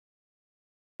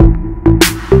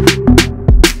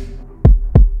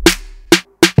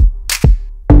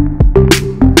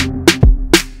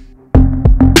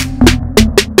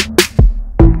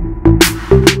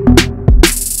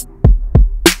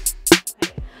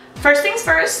First things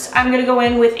first, I'm gonna go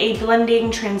in with a blending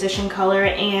transition color,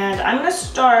 and I'm gonna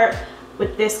start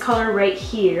with this color right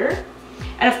here.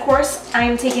 And of course,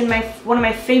 I'm taking one of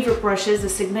my favorite brushes, the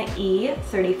Sigma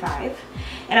E35,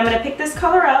 and I'm gonna pick this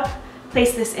color up,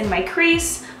 place this in my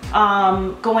crease,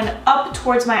 going up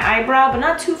towards my eyebrow, but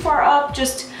not too far up,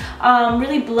 just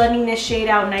really blending this shade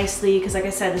out nicely, because like I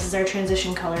said, this is our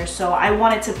transition color, so I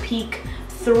want it to peek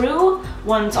through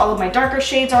once all of my darker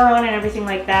shades are on and everything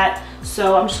like that.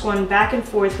 So I'm just going back and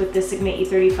forth with this Sigma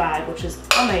E35, which is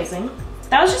amazing.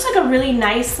 That was just like a really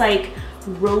nice, like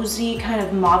rosy kind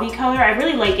of mauve color. I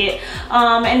really like it.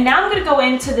 And now I'm gonna go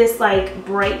into this like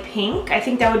bright pink. I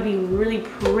think that would be really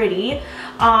pretty. And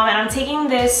I'm taking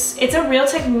this, it's a Real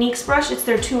Techniques brush. It's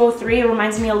their 203. It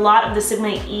reminds me a lot of the Sigma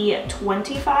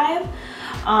E25.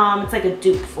 It's like a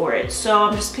dupe for it. So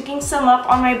I'm just picking some up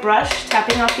on my brush,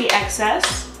 tapping off the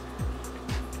excess,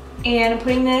 and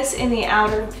putting this in the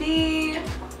outer V,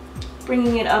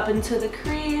 bringing it up into the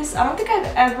crease. I don't think I've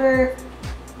ever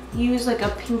used like a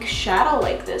pink shadow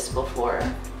like this before.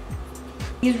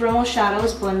 These Rimmel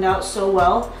shadows blend out so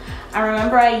well. I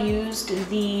remember I used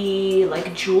the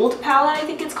like jeweled palette, I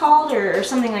think it's called, or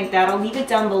something like that. I'll leave it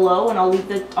down below, and I'll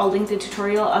link the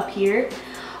tutorial up here.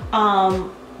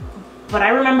 But I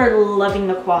remember loving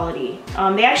the quality.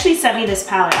 They actually sent me this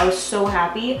palette. I was so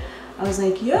happy. I was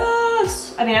like,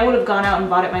 yes! I mean, I would have gone out and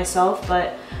bought it myself,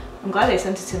 but I'm glad they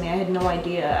sent it to me. I had no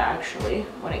idea, actually,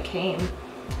 when it came.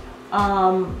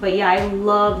 But yeah, I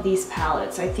love these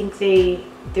palettes. I think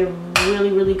they're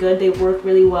really, really good. They work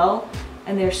really well,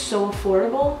 and they're so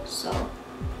affordable. So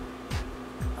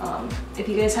if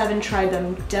you guys haven't tried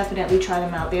them, definitely try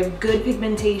them out. They have good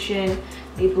pigmentation.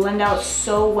 They blend out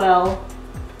so well,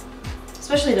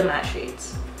 especially the matte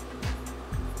shades.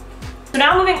 So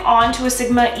now moving on to a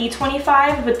Sigma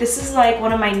E25, but this is like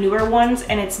one of my newer ones,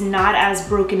 and it's not as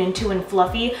broken into and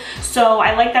fluffy. So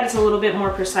I like that it's a little bit more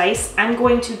precise. I'm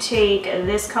going to take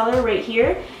this color right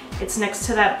here. It's next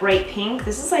to that bright pink.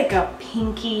 This is like a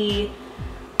pinky,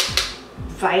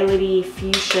 violety,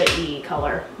 fuchsia-y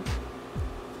color.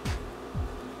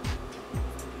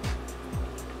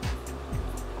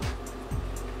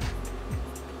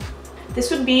 This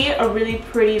would be a really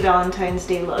pretty Valentine's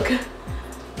Day look.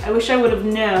 I wish I would have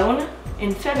known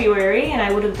in February and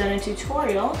I would have done a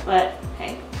tutorial, but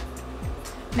hey.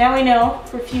 Now we know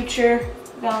for future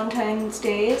Valentine's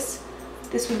Days,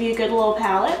 this would be a good little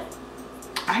palette.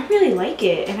 I really like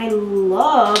it, and I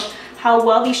love how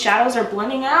well these shadows are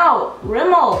blending out.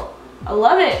 Rimmel, I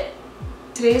love it.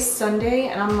 Today's Sunday,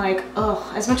 and I'm like,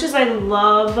 ugh, as much as I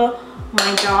love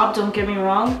my job, don't get me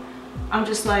wrong, I'm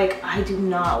just like, I do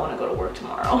not want to go to work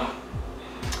tomorrow.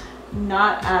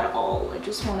 Not at all. I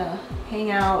just want to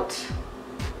hang out,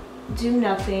 do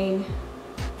nothing,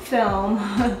 film.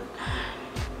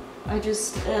 I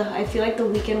feel like the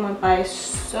weekend went by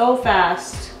so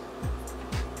fast.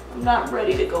 I'm not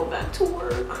ready to go back to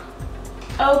work.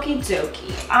 Okie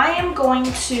dokie. I am going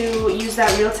to use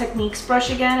that Real Techniques brush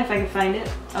again, if I can find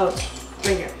it. Oh, it's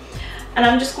right here. And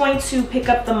I'm just going to pick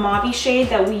up the mauve shade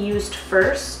that we used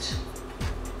first.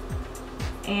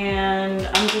 And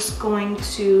I'm just going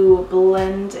to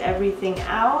blend everything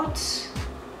out.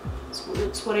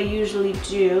 It's what I usually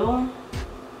do,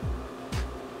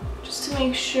 just to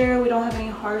make sure we don't have any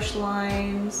harsh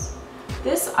lines.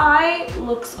 This eye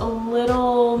looks a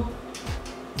little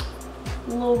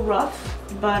rough,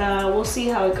 but we'll see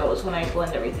how it goes when I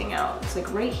blend everything out. It's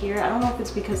like right here. I don't know if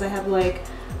it's because I have like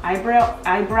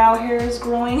eyebrow hairs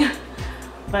growing,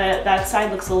 but that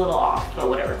side looks a little off, but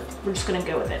whatever. We're just gonna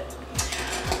go with it.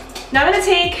 Now I'm gonna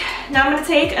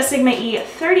take a Sigma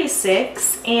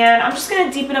E36, and I'm just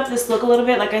gonna deepen up this look a little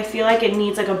bit. Like, I feel like it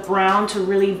needs like a brown to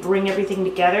really bring everything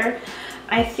together.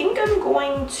 I think I'm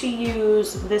going to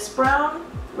use this brown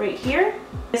right here.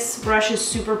 This brush is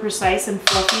super precise and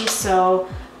fluffy, so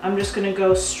I'm just gonna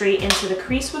go straight into the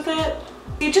crease with it.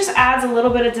 It just adds a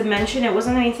little bit of dimension. It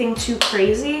wasn't anything too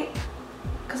crazy,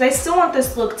 because I still want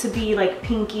this look to be like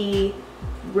pinky,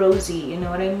 rosy, you know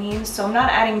what I mean? So I'm not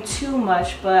adding too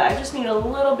much, but I just need a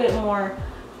little bit more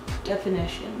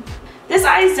definition. This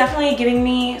eye is definitely giving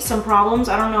me some problems.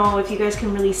 I don't know if you guys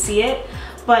can really see it,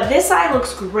 but this eye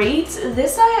looks great.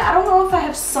 This eye, I don't know if I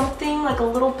have something like a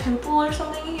little pimple or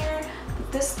something here,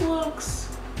 but this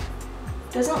looks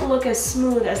doesn't look as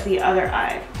smooth as the other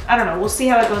eye. I don't know, we'll see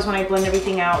how it goes when I blend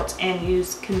everything out and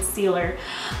use concealer.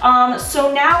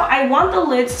 So now I want the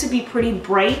lids to be pretty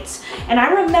bright, and I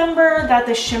remember that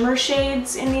the shimmer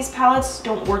shades in these palettes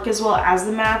don't work as well as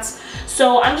the mattes.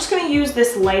 So I'm just gonna use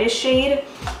this lightest shade,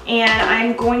 and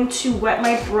I'm going to wet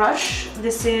my brush.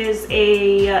 This is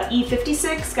a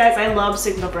E56. Guys, I love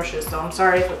Sigma brushes, so I'm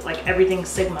sorry if it's like everything's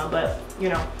Sigma, but you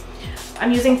know.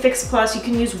 I'm using Fix Plus. You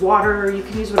can use water or you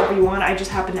can use whatever you want. I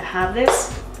just happen to have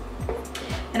this.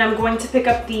 And I'm going to pick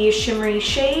up the shimmery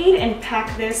shade and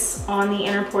pack this on the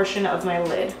inner portion of my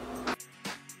lid.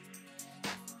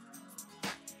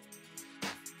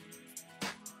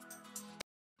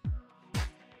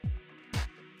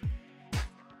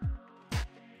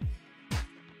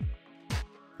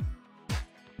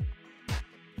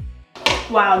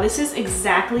 Wow, this is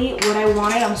exactly what I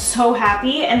wanted. I'm so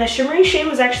happy. And the shimmery shade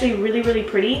was actually really, really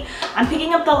pretty. I'm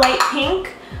picking up the light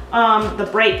pink, the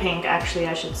bright pink, actually,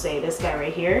 I should say, this guy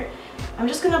right here. I'm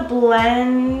just gonna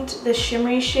blend the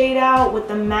shimmery shade out with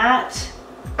the matte.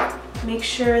 Make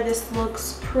sure this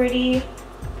looks pretty.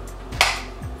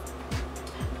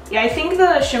 Yeah, I think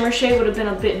the shimmer shade would have been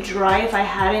a bit dry if I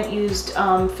hadn't used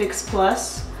Fix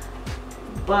Plus,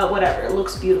 but whatever, it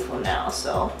looks beautiful now,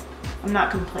 so I'm not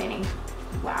complaining.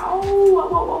 Wow, whoa,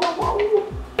 whoa, whoa,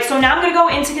 whoa. So now I'm gonna go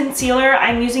into concealer.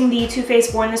 I'm using the Too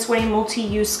Faced Born This Way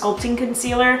multi-use sculpting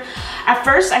concealer. At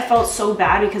first I felt so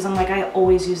bad because I'm like, I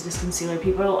always use this concealer.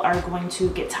 People are going to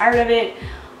get tired of it.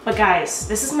 But guys,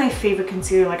 this is my favorite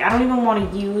concealer. Like, I don't even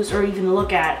want to use or even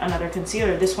look at another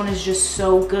concealer. This one is just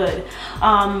so good.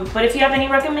 But if you have any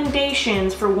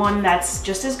recommendations for one that's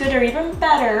just as good or even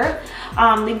better,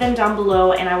 leave them down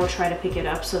below and I will try to pick it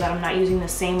up so that I'm not using the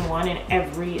same one in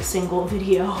every single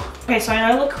video. Okay, so I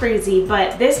know I look crazy,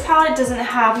 but this palette doesn't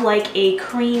have like a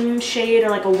cream shade or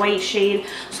like a white shade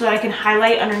so that I can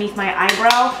highlight underneath my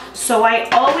eyebrow. So I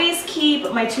always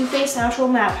keep my Too Faced Natural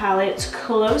Matte palette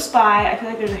close by. I feel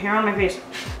like there's a hair on my face.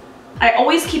 I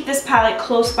always keep this palette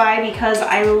close by because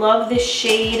I love this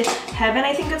shade Heaven,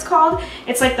 I think it's called.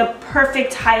 It's like the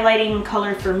perfect highlighting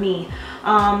color for me.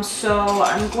 So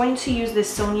I'm going to use this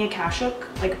Sonia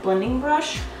Kashuk like blending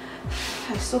brush.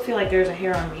 I still feel like there's a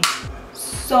hair on me.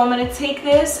 So I'm going to take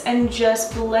this and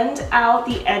just blend out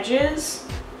the edges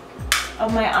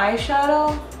of my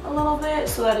eyeshadow a little bit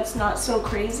so that it's not so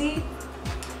crazy.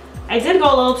 I did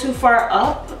go a little too far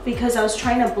up because I was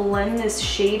trying to blend this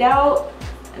shade out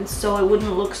and so it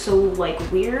wouldn't look so like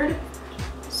weird.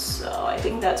 So I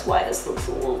think that's why this looks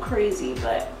a little crazy,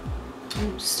 but I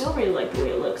still really like the way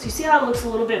it looks. You see how it looks a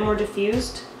little bit more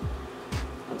diffused?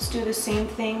 Let's do the same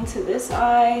thing to this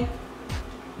eye.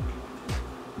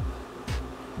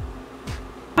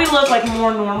 We look like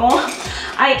more normal.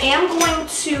 I am going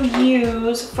to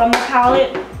use from the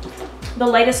palette the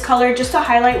lightest color just to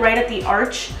highlight right at the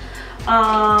arch.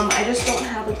 I just don't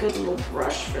have a good little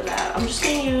brush for that. I'm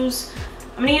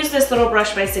gonna use this little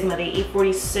brush by Sigma, the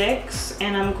E46,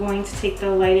 and I'm going to take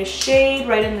the lightest shade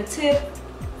right in the tip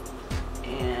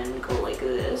and go like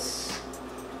this.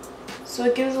 So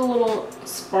it gives a little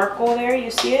sparkle there,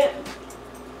 you see it?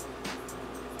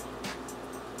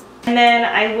 And then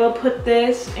I will put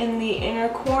this in the inner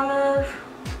corner.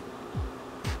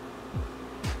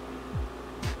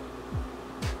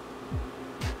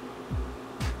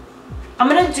 I'm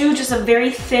gonna do just a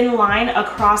very thin line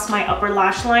across my upper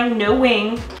lash line, no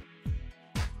wing.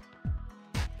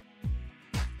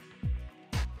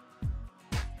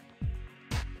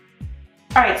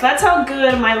 Alright, so that's how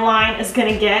good my line is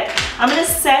gonna get. I'm gonna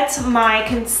set my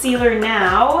concealer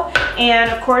now,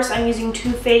 and of course I'm using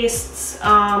Too Faced's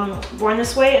Born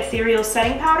This Way Ethereal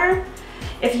Setting Powder.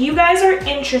 If you guys are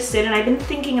interested, and I've been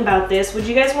thinking about this, would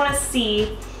you guys wanna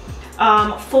see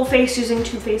full face using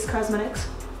Too Faced Cosmetics?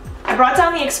 I brought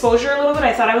down the exposure a little bit.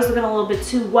 I thought I was looking a little bit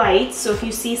too white, so if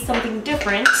you see something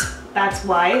different, that's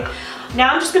why. Now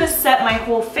I'm just gonna set my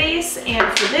whole face, and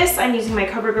for this I'm using my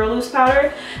CoverGirl loose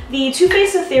powder. The Too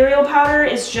Faced Ethereal powder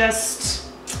is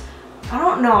just, I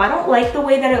don't know, I don't like the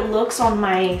way that it looks on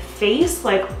my face.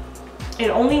 Like, it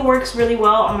only works really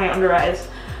well on my under eyes.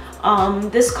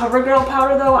 This CoverGirl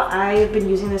powder though, I've been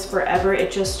using this forever.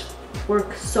 It just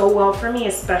works so well for me,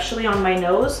 especially on my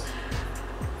nose.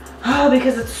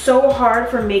 Because it's so hard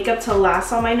for makeup to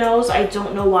last on my nose. I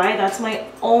don't know why. That's my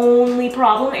only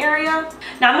problem area.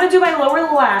 Now I'm going to do my lower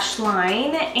lash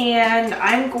line, and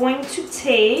I'm going to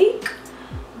take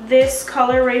this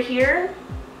color right here,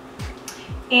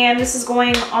 and this is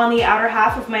going on the outer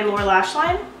half of my lower lash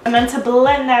line. And then to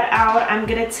blend that out, I'm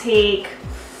going to take,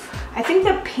 I think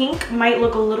the pink might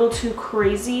look a little too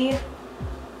crazy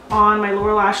on my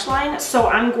lower lash line, so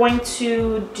I'm going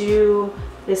to do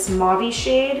this mauve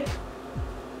shade.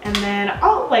 And then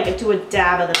I'll like do a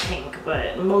dab of the pink,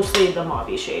 but mostly the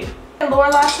mauve shade. The lower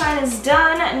lash line is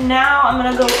done. Now I'm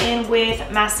gonna go in with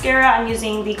mascara. I'm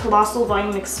using the Colossal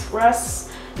Volume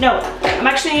Express. No, I'm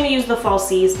actually gonna use the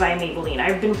Falsies by Maybelline.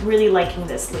 I've been really liking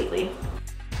this lately.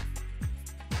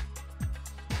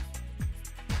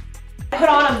 I put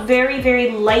on a very,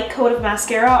 very light coat of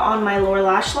mascara on my lower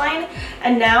lash line.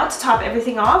 And now to top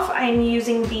everything off, I'm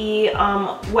using the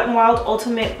Wet n Wild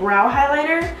Ultimate Brow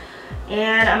Highlighter.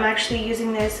 And I'm actually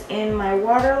using this in my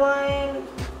waterline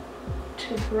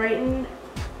to brighten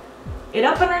it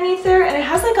up underneath there. And it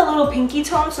has like a little pinky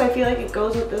tone, so I feel like it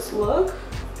goes with this look.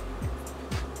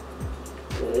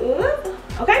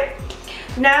 Okay.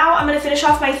 Now I'm going to finish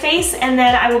off my face and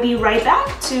then I will be right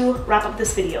back to wrap up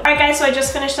this video. Alright guys, so I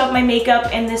just finished up my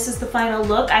makeup and this is the final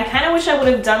look. I kind of wish I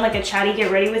would have done like a chatty get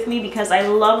ready with me because I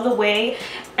love the way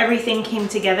everything came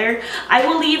together. I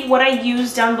will leave what I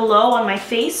used down below on my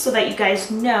face so that you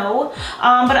guys know.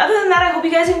 But other than that, I hope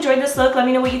you guys enjoyed this look. Let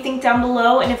me know what you think down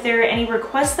below, and if there are any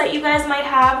requests that you guys might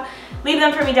have, leave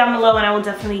them for me down below and I will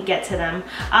definitely get to them.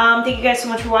 Thank you guys so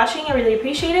much for watching. I really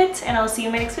appreciate it, and I'll see you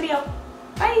in my next video.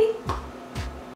 Bye!